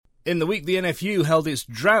In the week, the NFU held its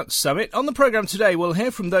drought summit. On the programme today, we'll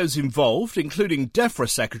hear from those involved, including Defra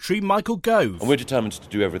Secretary Michael Gove. And we're determined to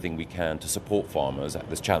do everything we can to support farmers at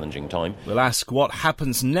this challenging time. We'll ask what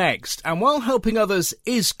happens next. And while helping others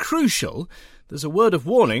is crucial, there's a word of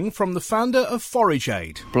warning from the founder of Forage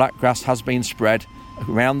Aid. Black grass has been spread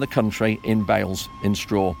around the country in bales, in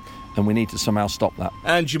straw, and we need to somehow stop that.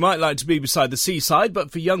 And you might like to be beside the seaside,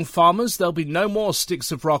 but for young farmers, there'll be no more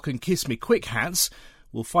sticks of rock and kiss me quick hats.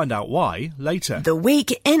 We'll find out why later. The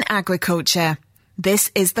Week in Agriculture.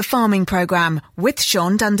 This is the Farming Programme with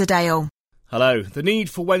Sean Dunderdale. Hello. The need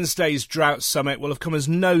for Wednesday's Drought Summit will have come as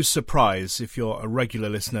no surprise if you're a regular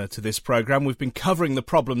listener to this programme. We've been covering the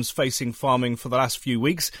problems facing farming for the last few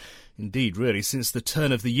weeks. Indeed, really, since the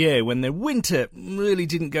turn of the year when the winter really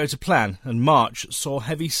didn't go to plan and March saw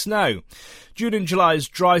heavy snow. June and July's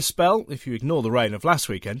dry spell, if you ignore the rain of last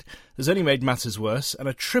weekend, has only made matters worse, and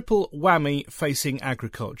a triple whammy facing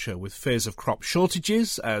agriculture, with fears of crop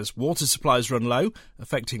shortages as water supplies run low,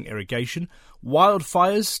 affecting irrigation,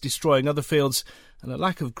 wildfires destroying other fields, and a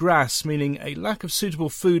lack of grass, meaning a lack of suitable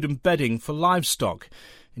food and bedding for livestock.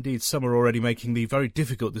 Indeed, some are already making the very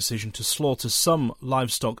difficult decision to slaughter some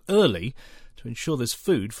livestock early to ensure there's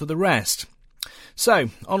food for the rest.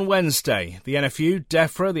 So, on Wednesday, the NFU,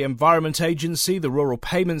 Defra, the Environment Agency, the Rural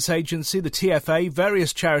Payments Agency, the TFA,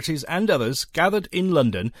 various charities and others gathered in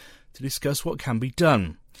London to discuss what can be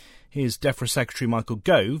done. Here's Defra Secretary Michael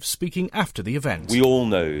Gove speaking after the event. We all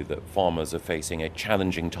know that farmers are facing a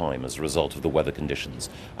challenging time as a result of the weather conditions,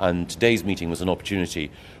 and today's meeting was an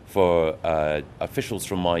opportunity for officials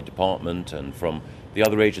from my department and from the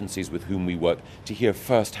other agencies with whom we work to hear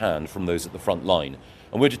firsthand from those at the front line.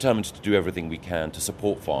 And we're determined to do everything we can to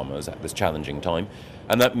support farmers at this challenging time.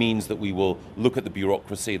 And that means that we will look at the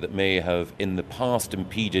bureaucracy that may have in the past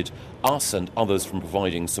impeded us and others from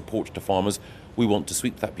providing support to farmers. We want to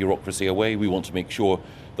sweep that bureaucracy away. We want to make sure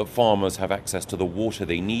that farmers have access to the water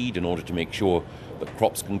they need in order to make sure that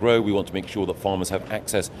crops can grow. We want to make sure that farmers have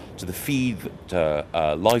access to the feed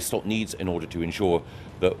that livestock needs in order to ensure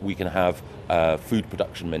that we can have food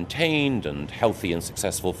production maintained and healthy and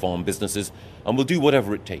successful farm businesses. And we'll do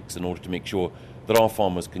whatever it takes in order to make sure that our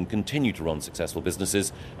farmers can continue to run successful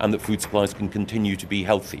businesses and that food supplies can continue to be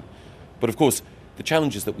healthy. But of course, the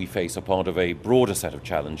challenges that we face are part of a broader set of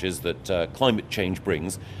challenges that climate change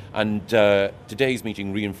brings, and today's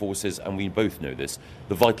meeting reinforces, and we both know this,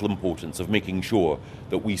 the vital importance of making sure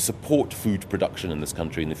that we support food production in this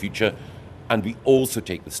country in the future, and we also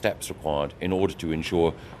take the steps required in order to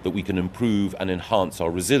ensure that we can improve and enhance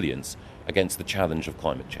our resilience against the challenge of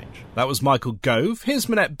climate change. That was Michael Gove. Here's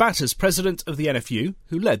Minette Batters, President of the NFU,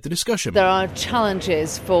 who led the discussion. There are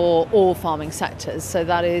challenges for all farming sectors. So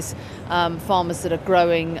that is farmers that are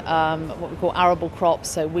growing what we call arable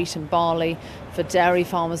crops, so wheat and barley, for dairy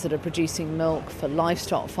farmers that are producing milk, for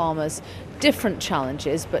livestock farmers. Different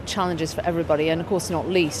challenges, but challenges for everybody, and of course not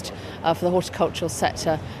least for the horticultural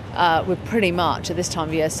sector. We're pretty much at this time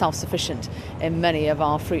of year self-sufficient in many of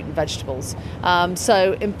our fruit and vegetables.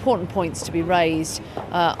 So important points to be raised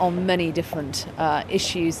on many different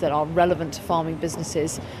issues that are relevant to farming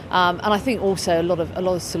businesses, and I think also a lot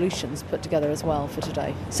of solutions put together as well for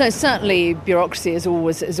today. So certainly bureaucracy is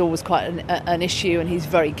always quite an issue, and he's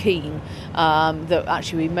very keen that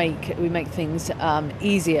actually we make things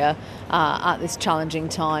easier at this challenging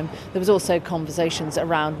time. There was also conversations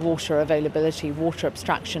around water availability, water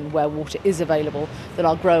abstraction where water is available, that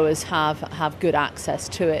our growers have good access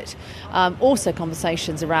to it. Also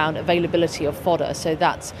conversations around availability of fodder, so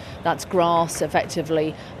that's grass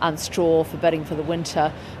effectively and straw for bedding for the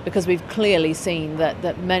winter, because we've clearly seen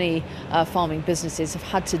that many farming businesses have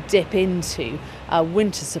had to dip into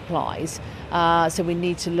winter supplies. So we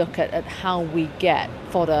need to look at how we get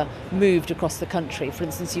fodder moved across the country. For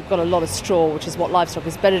instance, you've got a lot of straw, which is what livestock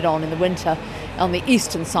is bedded on in the winter on the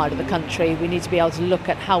eastern side of the country. We need to be able to look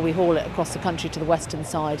at how we haul it across the country to the western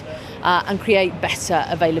side and create better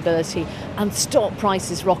availability and stop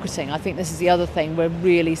prices rocketing. I think this is the other thing. We're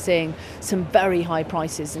really seeing some very high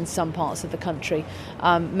prices in some parts of the country.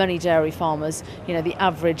 Many dairy farmers, the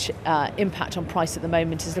average impact on price at the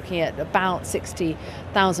moment is looking at about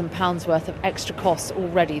 £60,000 worth of extra costs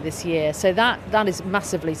already this year. So that is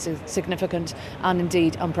massively significant and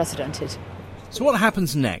indeed unprecedented. So what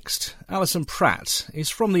happens next? Alison Pratt is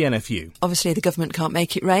from the NFU. Obviously the government can't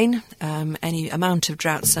make it rain. Any amount of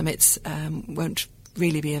drought summits won't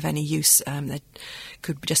really be of any use. They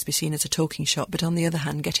could just be seen as a talking shop. But on the other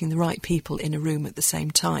hand, getting the right people in a room at the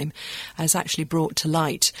same time has actually brought to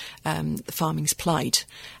light the farming's plight.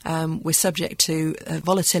 We're subject to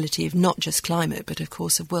volatility of not just climate, but of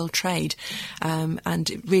course of world trade. And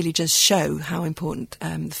it really does show how important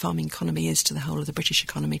the farming economy is to the whole of the British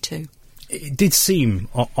economy too. It did seem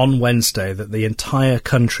on Wednesday that the entire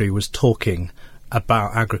country was talking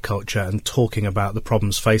about agriculture and talking about the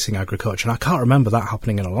problems facing agriculture. And I can't remember that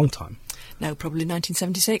happening in a long time. No, probably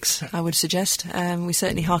 1976, I would suggest. We're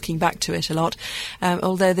certainly harking back to it a lot,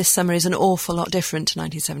 although this summer is an awful lot different to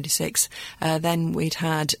 1976. Then we'd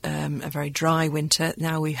had a very dry winter.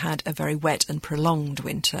 Now we've had a very wet and prolonged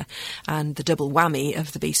winter. And the double whammy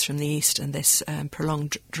of the beast from the east and this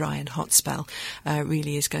prolonged dry and hot spell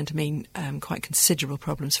really is going to mean quite considerable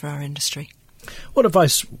problems for our industry. What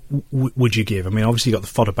advice would you give? I mean, obviously you've got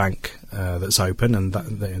the fodder bank that's open, and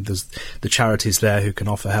there's the charities there who can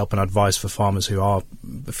offer help and advice for farmers who are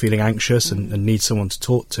feeling anxious and need someone to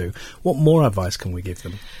talk to. What more advice can we give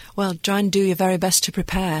them? Well, try and do your very best to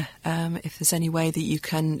prepare. If there's any way that you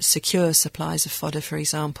can secure supplies of fodder, for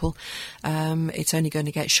example, it's only going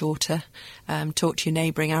to get shorter. Talk to your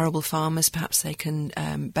neighbouring arable farmers. Perhaps they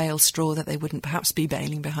can bale straw that they wouldn't perhaps be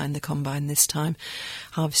baling behind the combine this time.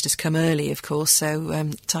 Harvest has come early, of course,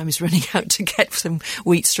 so time is running out to get some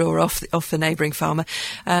wheat straw off the neighbouring farmer.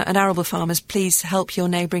 And arable farmers, please help your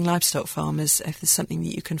neighbouring livestock farmers. If there's something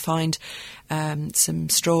that you can find, some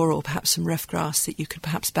straw or perhaps some rough grass that you could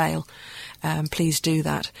perhaps bale, please do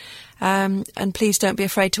that. And please don't be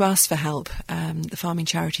afraid to ask for help. The farming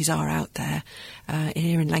charities are out there.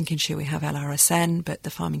 Here in Lancashire we have LRSN, but the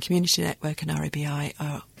Farming Community Network and RABI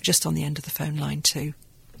are just on the end of the phone line too.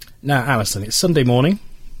 Now, Alison, it's Sunday morning.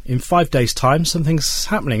 In 5 days' time, something's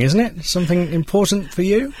happening, isn't it? Something important for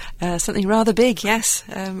you? Something rather big, yes.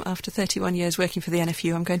 After 31 years working for the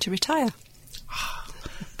NFU, I'm going to retire.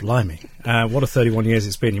 Blimey. What a 31 years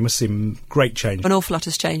it's been. You must see great change. An awful lot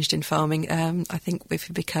has changed in farming. I think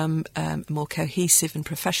we've become a more cohesive and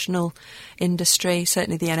professional industry.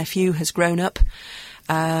 Certainly the NFU has grown up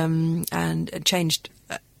and changed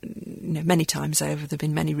many times over. There have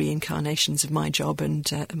been many reincarnations of my job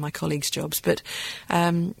and my colleagues' jobs. But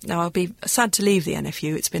now I'll be sad to leave the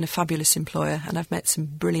NFU. It's been a fabulous employer and I've met some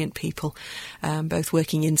brilliant people, both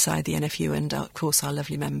working inside the NFU and, of course, our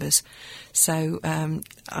lovely members. So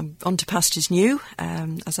I'm on to pastures new.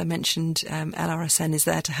 As I mentioned, LRSN is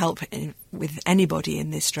there to help with anybody in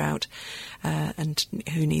this drought and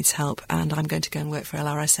who needs help. And I'm going to go and work for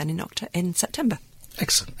LRSN in September.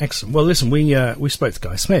 Excellent, excellent. Well, listen, we spoke to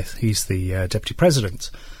Guy Smith. He's the Deputy President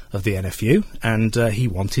of the NFU, and he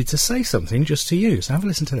wanted to say something just to you. So have a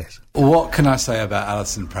listen to this. What can I say about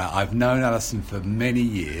Alison Pratt? I've known Alison for many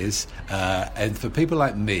years, and for people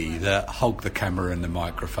like me that hog the camera and the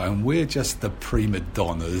microphone, we're just the prima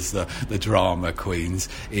donnas, the drama queens.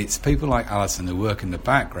 It's people like Alison who work in the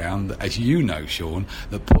background, as you know, Sean,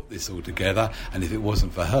 that put this all together, and if it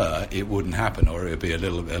wasn't for her, it wouldn't happen, or it would be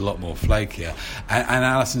a lot more flakier. And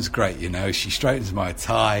Alison's great, you know, she straightens my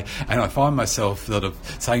tie, and I find myself sort of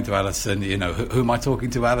saying to Alison, you know, who am I talking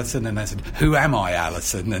to, Alison? And I said, who am I,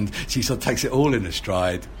 Alison? And she sort of takes it all in a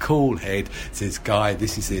stride, cool head, says, Guy,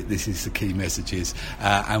 this is it, this is the key messages.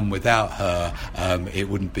 And without her, it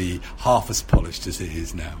wouldn't be half as polished as it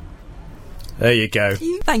is now. There you go.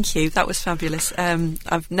 Thank you. That was fabulous.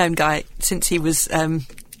 I've known Guy since he was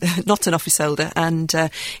not an office holder, and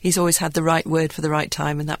he's always had the right word for the right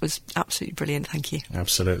time, and that was absolutely brilliant. Thank you.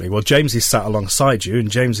 Absolutely. Well, James is sat alongside you,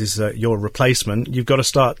 and James is your replacement. You've got to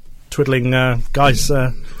start twiddling Guy's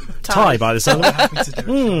tie by the sound of it. Happy to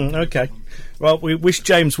do it. Okay. Well, we wish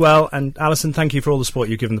James well, and Alison, thank you for all the support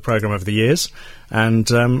you've given the programme over the years, and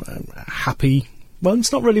happy... Well,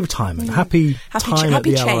 it's not really retirement. Happy time at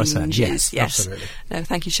the LRSN. Yes, absolutely. No,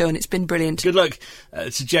 thank you, Sean. It's been brilliant. Good luck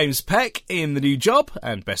to James Peck in the new job,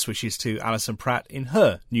 and best wishes to Alison Pratt in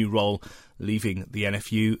her new role, leaving the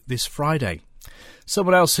NFU this Friday.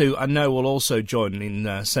 Someone else who I know will also join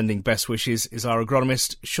in sending best wishes is our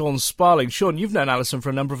agronomist, Sean Sparling. Sean, you've known Alison for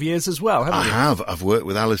a number of years as well, haven't you? I have. I've worked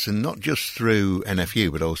with Alison not just through NFU,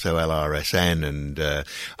 but also LRSN.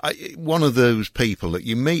 And one of those people that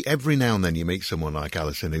you meet every now and then, you meet someone like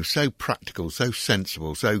Alison who's so practical, so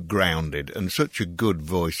sensible, so grounded, and such a good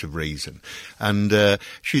voice of reason. And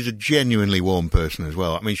she's a genuinely warm person as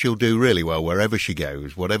well. I mean, she'll do really well wherever she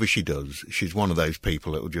goes, whatever she does. She's one of those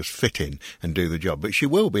people that will just fit in and do the job. But she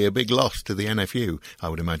will be a big loss to the NFU, I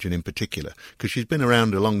would imagine, in particular, because she's been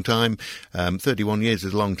around a long time. 31 years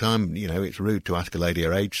is a long time. You know, it's rude to ask a lady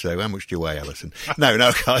her age, so how much do you weigh, Alison? No,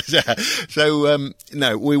 guys. So,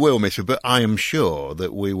 no, we will miss her, but I am sure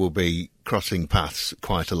that we will be crossing paths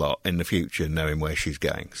quite a lot in the future, knowing where she's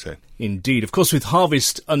going. So, indeed. Of course, with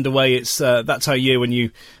harvest underway, it's that time of year when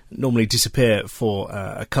you normally disappear for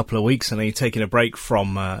a couple of weeks, and then you're taking a break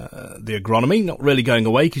from the agronomy, not really going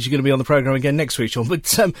away because you're going to be on the programme again next week, Sean. But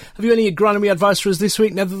have you any agronomy advice for us this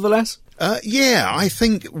week, nevertheless? Yeah, I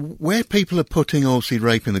think where people are putting oilseed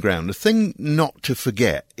rape in the ground, the thing not to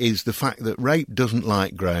forget is the fact that rape doesn't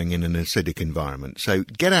like growing in an acidic environment. So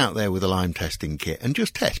get out there with a lime testing kit and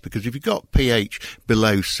just test, because if you've got pH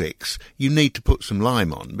below 6, you need to put some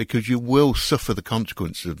lime on, because you will suffer the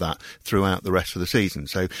consequences of that throughout the rest of the season.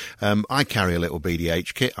 So I carry a little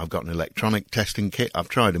BDH kit. I've got an electronic testing kit. I've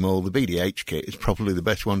tried them all. The BDH kit is probably the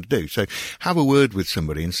best one to do. So have a word with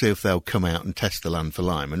somebody and see if they'll come out and test the land for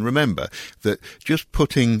lime. And remember that just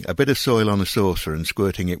putting a bit of soil on a saucer and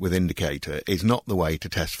squirting it with indicator is not the way to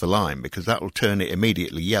test for lime, because that will turn it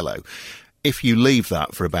immediately yellow. If you leave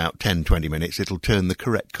that for about 10-20 minutes, it'll turn the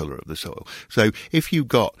correct colour of the soil. So if you've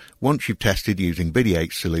got, once you've tested using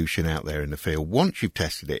BDH solution out there in the field, once you've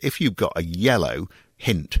tested it, if you've got a yellow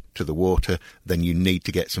hint to the water, then you need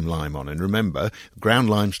to get some lime on. And remember, ground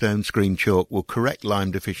limestone, screen chalk will correct lime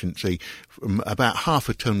deficiency from about half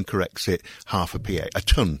a tonne corrects it, half a pH. A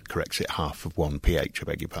tonne corrects it half of 1 pH, I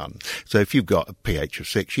beg your pardon. So if you've got a pH of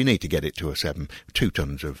 6, you need to get it to a 7, 2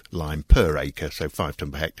 tonnes of lime per acre, so 5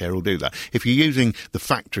 tonne per hectare will do that. If you're using the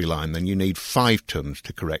factory lime, then you need 5 tonnes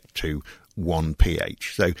to correct to 1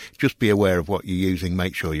 pH. So just be aware of what you're using,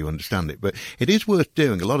 make sure you understand it. But it is worth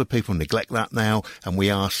doing. A lot of people neglect that now, and we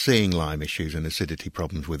are seeing lime issues and acidity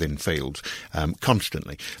problems within fields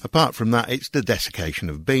constantly. Apart from that, it's the desiccation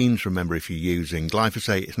of beans. Remember, if you're using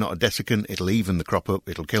glyphosate, it's not a desiccant. It'll even the crop up.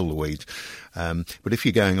 It'll kill the weeds. But if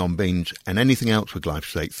you're going on beans and anything else with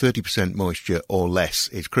glyphosate, 30% moisture or less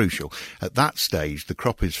is crucial. At that stage, the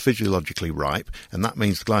crop is physiologically ripe, and that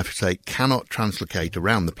means the glyphosate cannot translocate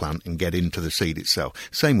around the plant and get into the seed itself.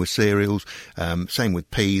 Same with cereals, same with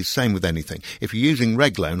peas, same with anything. If you're using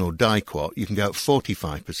Reglone or Diquat, you can go at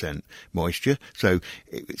 45% moisture. So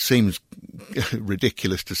it seems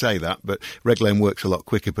ridiculous to say that, but Reglone works a lot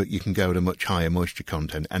quicker, but you can go at a much higher moisture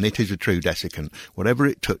content, and it is a true desiccant. Whatever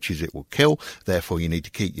it touches, it will kill. Therefore, you need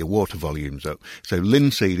to keep your water volumes up. So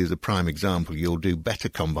linseed is a prime example. You'll do better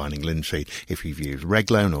combining linseed if you've used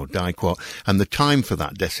Reglone or Diquat, and the time for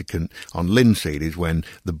that desiccant on linseed is when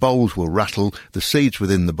the bolls will rattle, the seeds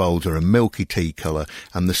within the bolls are a milky tea colour,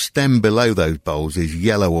 and the stem below those bolls is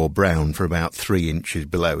yellow or brown for about 3 inches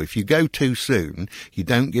below. If you go too soon, you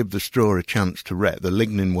don't give the straw a chance to wet. The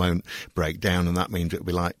lignin won't break down, and that means it'll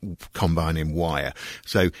be like combining wire.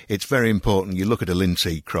 So it's very important. You look at a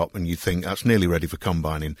linseed crop and you think that's nearly ready for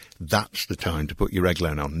combining. That's the time to put your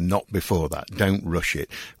Reglone on, not before that. Don't rush it.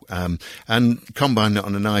 And combine it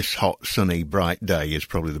on a nice, hot, sunny, bright day is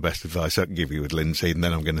probably the best advice I can give you with linseed, and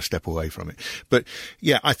then I'm going to step away from it. But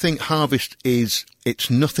yeah, I think harvest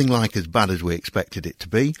it's nothing like as bad as we expected it to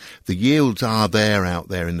be. The yields are there out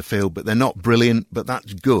there in the field, but they're not brilliant, but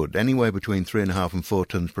that's good. Anywhere between 3.5 and 4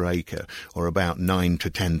 tonnes per acre, or about 9 to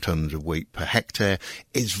 10 tonnes of wheat per hectare,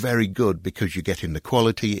 is very good, because you're getting the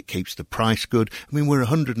quality, it keeps the price good. I mean, we're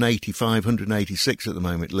 185, 186 at the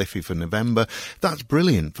moment, Liffey for November. That's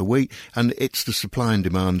brilliant for wheat, and it's the supply and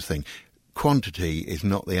demand thing. Quantity is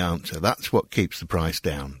not the answer. That's what keeps the price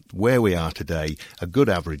down. Where we are today, a good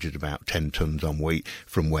average is about 10 tonnes on wheat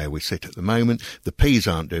from where we sit at the moment. The peas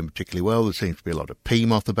aren't doing particularly well. There seems to be a lot of pea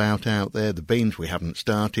moth about out there. The beans we haven't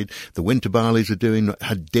started. The winter barleys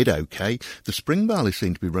did okay. The spring barley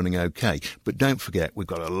seem to be running okay. But don't forget, we've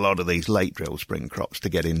got a lot of these late drill spring crops to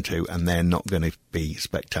get into, and they're not going to be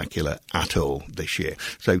spectacular at all this year.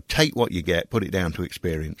 So take what you get, put it down to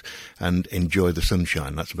experience, and enjoy the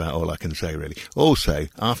sunshine. That's about all I can say, really. Also,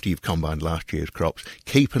 after you've combined last year's crops,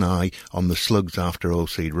 keep an eye on the slugs after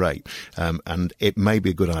oilseed rape, and it may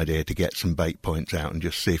be a good idea to get some bait points out and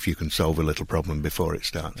just see if you can solve a little problem before it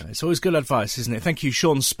starts. It's always good advice, isn't it? Thank you,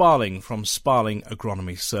 Sean Sparling from Sparling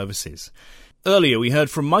Agronomy Services. Earlier we heard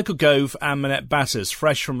from Michael Gove and Minette Batters,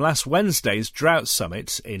 fresh from last Wednesday's Drought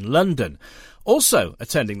Summit in London. Also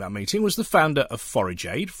attending that meeting was the founder of Forage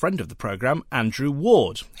Aid, friend of the programme, Andrew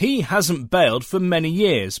Ward. He hasn't baled for many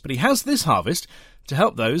years, but he has this harvest to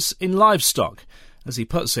help those in livestock. As he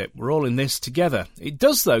puts it, we're all in this together. It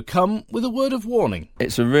does, though, come with a word of warning.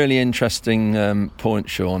 It's a really interesting point,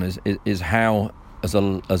 Sean, is how, as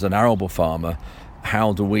an arable farmer,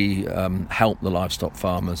 how do we help the livestock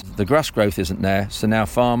farmers? The grass growth isn't there, so now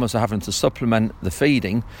farmers are having to supplement the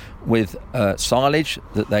feeding with silage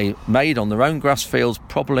that they made on their own grass fields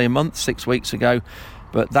probably a month, 6 weeks ago,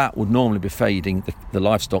 but that would normally be feeding the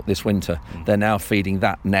livestock this winter. They're now feeding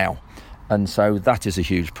that now, and so that is a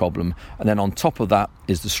huge problem. And then on top of that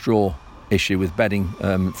is the straw issue with bedding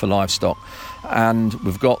for livestock. And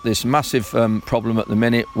we've got this massive problem at the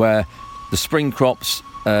minute where the spring crops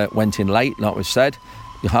went in late, like we've said.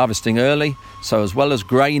 You're harvesting early, so as well as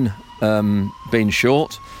grain being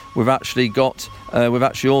short, we've actually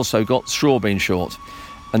also got straw being short.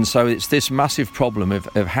 And so it's this massive problem of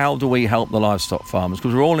how do we help the livestock farmers,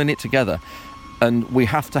 because we're all in it together and we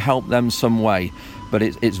have to help them some way, but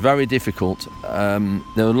it's very difficult. There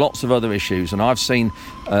are lots of other issues, and I've seen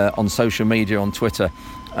on social media, on Twitter,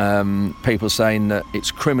 people saying that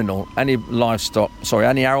it's criminal. Any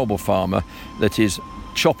arable farmer that is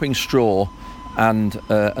chopping straw and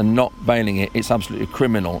not baling it, it's absolutely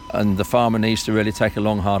criminal, and the farmer needs to really take a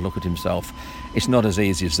long, hard look at himself. It's not as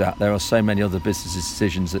easy as that. There are so many other business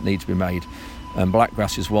decisions that need to be made, and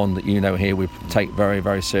blackgrass is one that here we take very,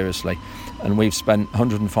 very seriously, and we've spent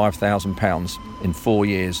 £105,000 in 4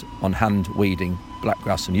 years on hand weeding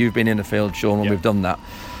blackgrass, and you've been in the field, Sean, when we've done that,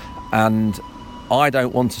 and I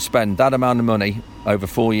don't want to spend that amount of money over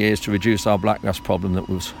 4 years to reduce our blackgrass problem that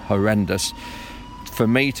was horrendous. For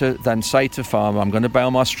me to then say to farmer, I'm going to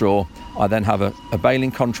bale my straw, I then have a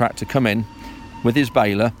baling contractor come in with his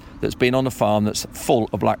baler that's been on a farm that's full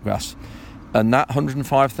of blackgrass. And that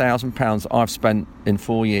 £105,000 I've spent in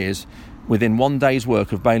 4 years, within 1 day's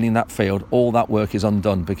work of baling that field, all that work is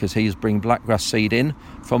undone because he's bringing blackgrass seed in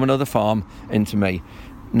from another farm into me.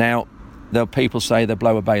 Now, there'll people say they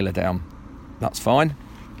blow a baler down. That's fine.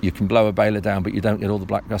 You can blow a baler down, but you don't get all the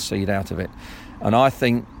blackgrass seed out of it. And I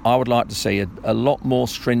think I would like to see a lot more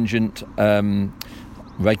stringent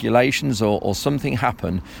regulations or something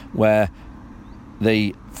happen where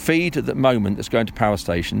the feed at the moment that's going to power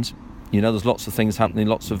stations, there's lots of things happening,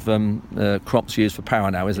 lots of crops used for power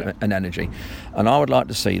now, isn't it, and energy. And I would like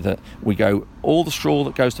to see that we go, all the straw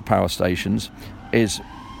that goes to power stations is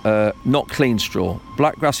not clean straw.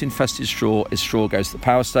 Blackgrass infested straw is straw goes to the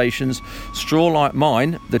power stations. Straw like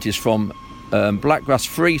mine that is from blackgrass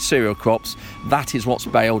free cereal crops, that is what's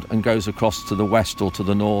baled and goes across to the west or to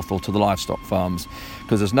the north or to the livestock farms,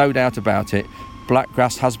 because there's no doubt about it,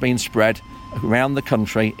 blackgrass has been spread around the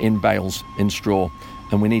country in bales, in straw,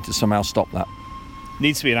 and we need to somehow stop that.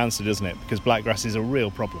 Needs to be an answer, doesn't it? Because blackgrass is a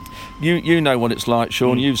real problem. You know what it's like,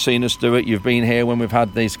 Sean. You've seen us do it. You've been here when we've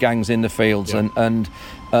had these gangs in the fields, and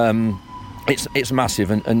it's massive.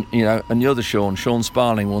 And the other Sean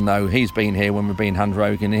Sparling will know. He's been here when we've been hand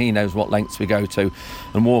roguing, and he knows what lengths we go to,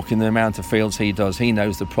 and walking the amount of fields he does. He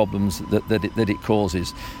knows the problems that it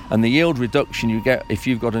causes, and the yield reduction you get if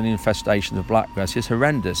you've got an infestation of blackgrass is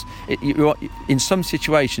horrendous. In some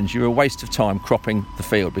situations, you're a waste of time cropping the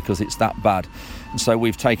field because it's that bad. And so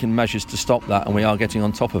we've taken measures to stop that, and we are getting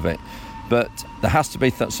on top of it. But there has to be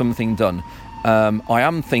something done. I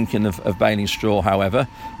am thinking of baling straw, however,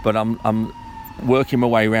 but I'm working my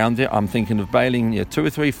way around it. I'm thinking of baling 2 or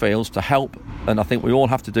 3 fields to help, and I think we all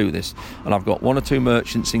have to do this. And I've got 1 or 2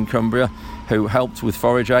 merchants in Cumbria who helped with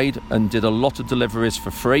forage aid and did a lot of deliveries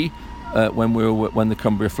for free when the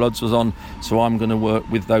Cumbria floods was on. So I'm going to work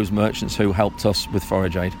with those merchants who helped us with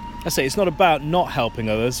forage aid. I say it's not about not helping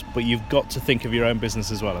others, but you've got to think of your own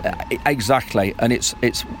business as well. Exactly, and it's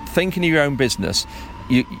thinking of your own business.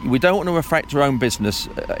 We don't want to affect our own business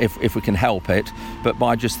if we can help it, but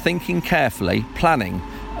by just thinking carefully, planning,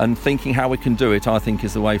 and thinking how we can do it, I think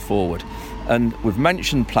is the way forward. And we've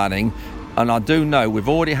mentioned planning, and I do know we've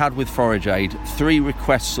already had with forage aid 3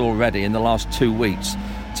 requests already in the last 2 weeks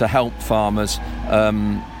to help farmers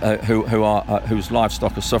whose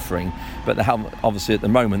livestock are suffering, but they haven't, obviously at the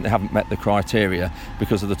moment they haven't met the criteria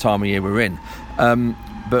because of the time of year we're in.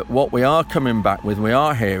 But what we are coming back with, we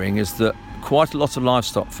are hearing, is that quite a lot of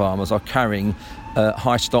livestock farmers are carrying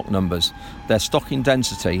high stock numbers. Their stocking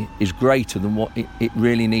density is greater than what it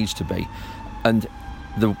really needs to be. And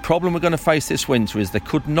the problem we're going to face this winter is there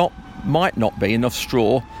might not be enough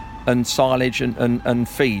straw and silage and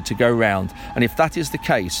feed to go round. And if that is the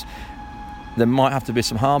case, there might have to be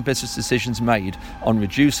some hard business decisions made on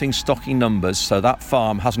reducing stocking numbers so that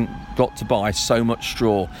farm hasn't got to buy so much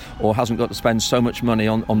straw or hasn't got to spend so much money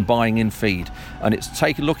on buying in feed. And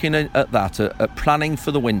it's looking at that, at planning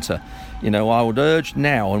for the winter. I would urge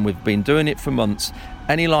now, and we've been doing it for months,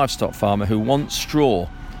 any livestock farmer who wants straw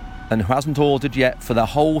and who hasn't ordered yet for the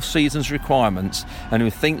whole season's requirements and who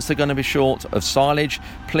thinks they're going to be short of silage,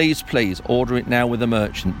 please order it now with a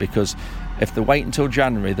merchant, because if they wait until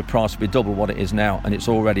January, the price will be double what it is now, and it's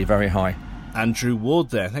already very high. Andrew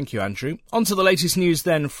Ward there. Thank you, Andrew. On to the latest news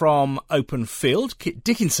then from Open Field. Kit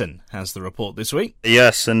Dickinson has the report this week.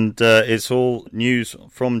 Yes, and it's all news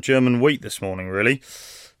from German wheat this morning, really.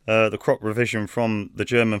 The crop revision from the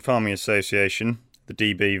German Farming Association,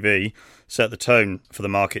 the DBV, set the tone for the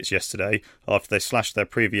markets yesterday after they slashed their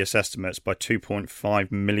previous estimates by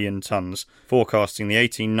 2.5 million tonnes, forecasting the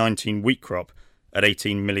 18-19 wheat crop at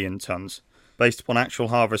 18 million tonnes. Based upon actual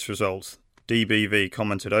harvest results, DBV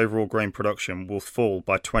commented overall grain production will fall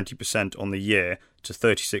by 20% on the year to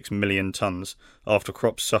 36 million tonnes after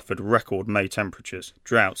crops suffered record May temperatures,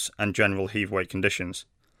 droughts and general heaveweight conditions.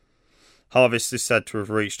 Harvest is said to have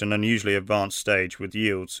reached an unusually advanced stage, with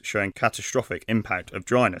yields showing catastrophic impact of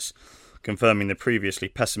dryness, confirming the previously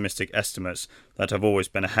pessimistic estimates that have always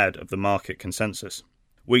been ahead of the market consensus.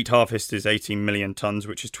 Wheat harvest is 18 million tonnes,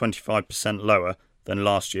 which is 25% lower than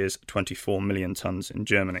last year's 24 million tonnes in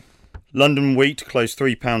Germany. London wheat closed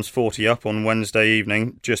 £3.40 up on Wednesday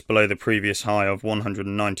evening, just below the previous high of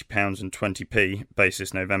 £190.20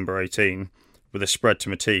 basis November 18, with a spread to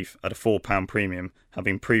Matif at a £4 premium,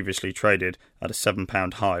 having previously traded at a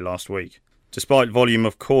 £7 high last week. Despite volume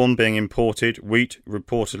of corn being imported, wheat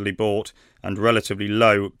reportedly bought, and relatively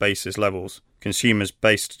low basis levels,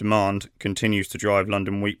 consumers-based demand continues to drive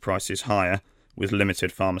London wheat prices higher, with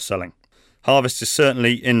limited farmer selling. Harvest is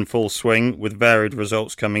certainly in full swing, with varied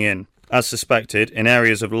results coming in. As suspected, in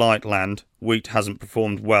areas of light land, wheat hasn't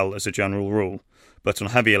performed well as a general rule, but on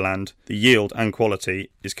heavier land, the yield and quality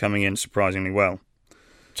is coming in surprisingly well.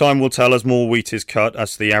 Time will tell as more wheat is cut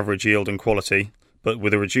as to the average yield and quality, but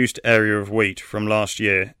with a reduced area of wheat from last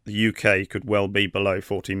year, the UK could well be below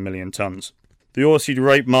 14 million tonnes. The oilseed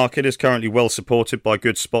rape market is currently well supported by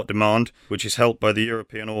good spot demand, which is helped by the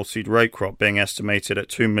European oilseed rape crop being estimated at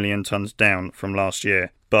 2 million tonnes down from last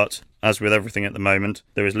year. But, as with everything at the moment,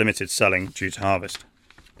 there is limited selling due to harvest.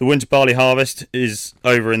 The winter barley harvest is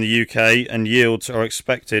over in the UK and yields are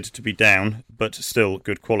expected to be down, but still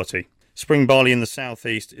good quality. Spring barley in the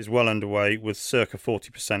southeast is well underway with circa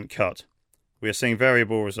 40% cut. We are seeing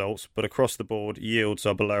variable results, but across the board yields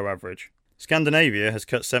are below average. Scandinavia has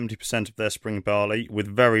cut 70% of their spring barley with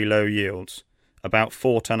very low yields, about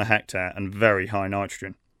 4 tonne a hectare and very high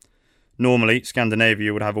nitrogen. Normally,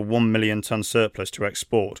 Scandinavia would have a 1 million tonne surplus to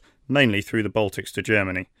export, mainly through the Baltics to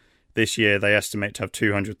Germany. This year they estimate to have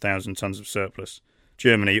 200,000 tonnes of surplus.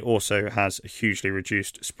 Germany also has a hugely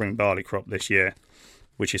reduced spring barley crop this year,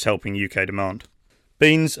 which is helping UK demand.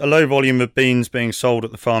 Beans, a low volume of beans being sold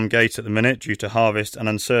at the farm gate at the minute due to harvest and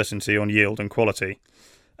uncertainty on yield and quality.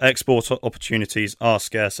 Export opportunities are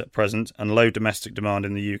scarce at present and low domestic demand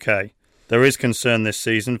in the UK. There is concern this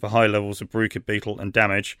season for high levels of bruchid beetle and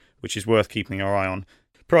damage, which is worth keeping our eye on.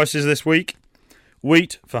 Prices this week: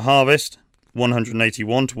 wheat for harvest,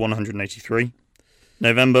 181 to 183.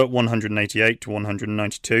 November, 188 to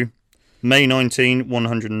 192. May 19,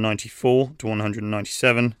 194 to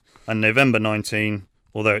 197. And November 19,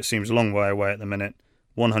 although it seems a long way away at the minute,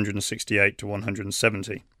 168 to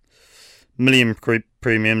 170. Million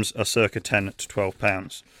premiums are circa £10 to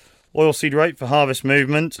 £12. Oilseed rate for harvest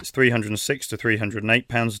movement is £306 to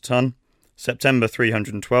 £308 a tonne. September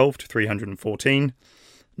 312 to 314.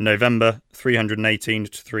 November 318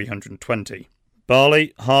 to 320.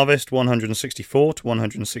 Barley harvest 164 to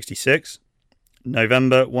 166.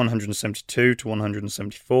 November 172 to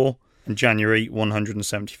 174. And January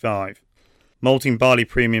 175. Malting barley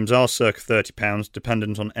premiums are circa £30,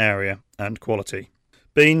 dependent on area and quality.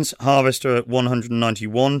 Beans harvest are at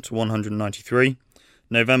 191 to 193.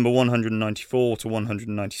 November 194 to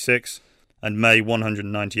 196, and May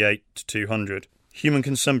 198 to 200. Human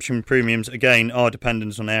consumption premiums again are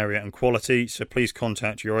dependent on area and quality, so please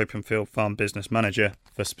contact your Open Field Farm Business Manager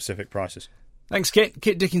for specific prices. Thanks, Kit.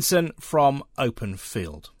 Kit Dickinson from Open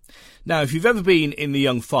Field. Now, if you've ever been in the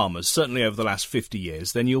Young Farmers, certainly over the last 50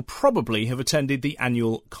 years, then you'll probably have attended the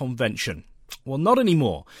annual convention. Well, not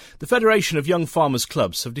anymore. The Federation of Young Farmers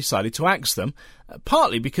Clubs have decided to axe them,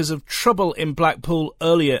 partly because of trouble in Blackpool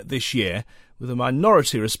earlier this year, with a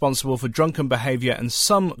minority responsible for drunken behaviour and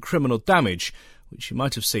some criminal damage, which you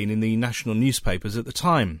might have seen in the national newspapers at the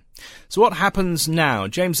time. So what happens now?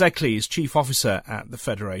 James Eckley is Chief Officer at the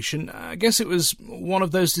Federation. I guess it was one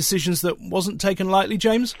of those decisions that wasn't taken lightly,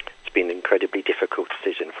 James? It's been an incredibly difficult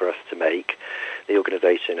decision for us to make. The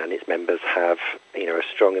organisation and its members have, a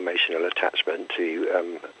strong emotional attachment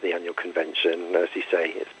to the annual convention. As you say,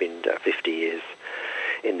 it's been 50 years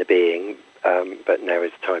in the being, but now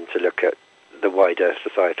is the time to look at the wider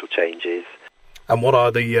societal changes. And what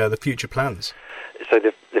are the future plans? So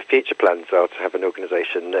the future plans are to have an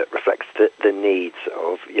organisation that reflects the needs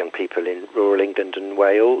of young people in rural England and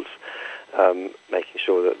Wales, making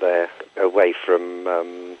sure that they're away from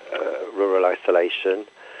rural isolation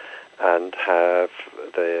and have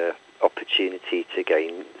the opportunity to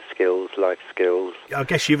gain skills, life skills. I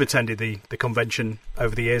guess you've attended the convention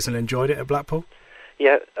over the years and enjoyed it at Blackpool?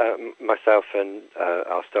 Yeah, myself and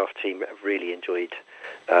our staff team have really enjoyed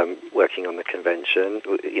working on the convention.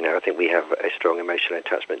 I think we have a strong emotional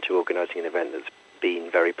attachment to organising an event that's been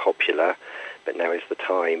very popular, but now is the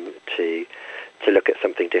time to look at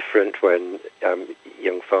something different when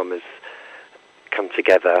young farmers come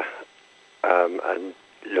together and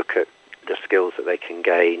look at the skills that they can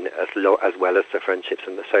gain as well as the friendships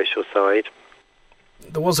and the social side.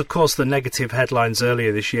 There was, of course, the negative headlines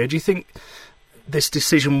earlier this year. Do you think this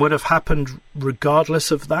decision would have happened regardless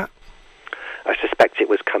of that? I suspect it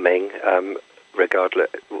was coming, regardless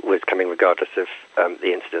of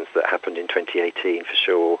the incidents that happened in 2018, for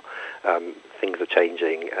sure. Things are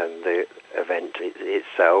changing, and the event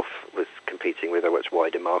itself was competing with a much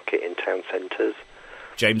wider market in town centres.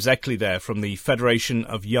 James Eckley there from the Federation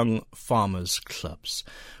of Young Farmers Clubs.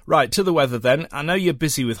 Right, to the weather then. I know you're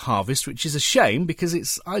busy with harvest, which is a shame because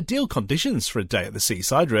it's ideal conditions for a day at the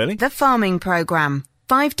seaside, really. The Farming Programme,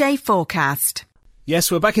 5-day forecast.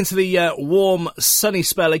 Yes, we're back into the warm, sunny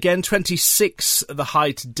spell again. 26 the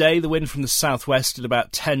high today, the wind from the southwest at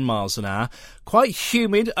about 10 miles an hour. Quite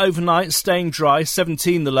humid overnight, staying dry,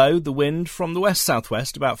 17 the low, the wind from the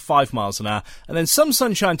west-southwest about 5 miles an hour. And then some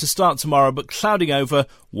sunshine to start tomorrow, but clouding over,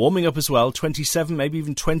 warming up as well, 27, maybe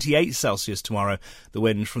even 28 Celsius tomorrow. The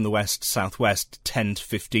wind from the west-southwest, 10 to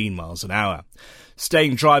 15 miles an hour.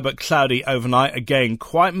 Staying dry but cloudy overnight, again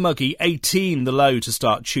quite muggy, 18 the low to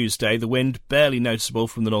start Tuesday, the wind barely noticeable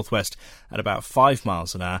from the northwest at about 5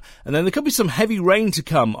 miles an hour. And then there could be some heavy rain to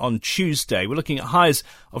come on Tuesday. We're looking at highs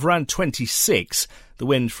of around 26, the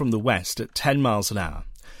wind from the west at 10 miles an hour.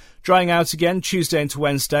 Drying out again Tuesday into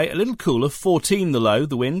Wednesday, a little cooler, 14 the low,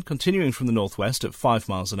 the wind continuing from the northwest at 5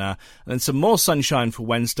 miles an hour, and then some more sunshine for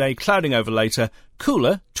Wednesday, clouding over later,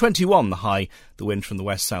 cooler, 21 the high, the wind from the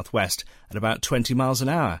west-southwest at about 20 miles an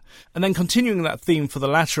hour. And then continuing that theme for the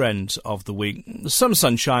latter end of the week, some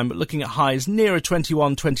sunshine, but looking at highs nearer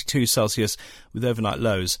 21, 22 Celsius, with overnight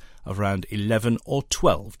lows of around 11 or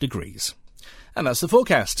 12 degrees. And that's the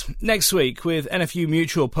forecast. Next week, with NFU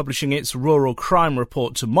Mutual publishing its Rural Crime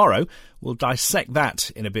Report tomorrow, we'll dissect that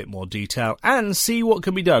in a bit more detail and see what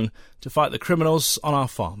can be done to fight the criminals on our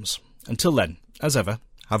farms. Until then, as ever,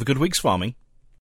 have a good week's farming.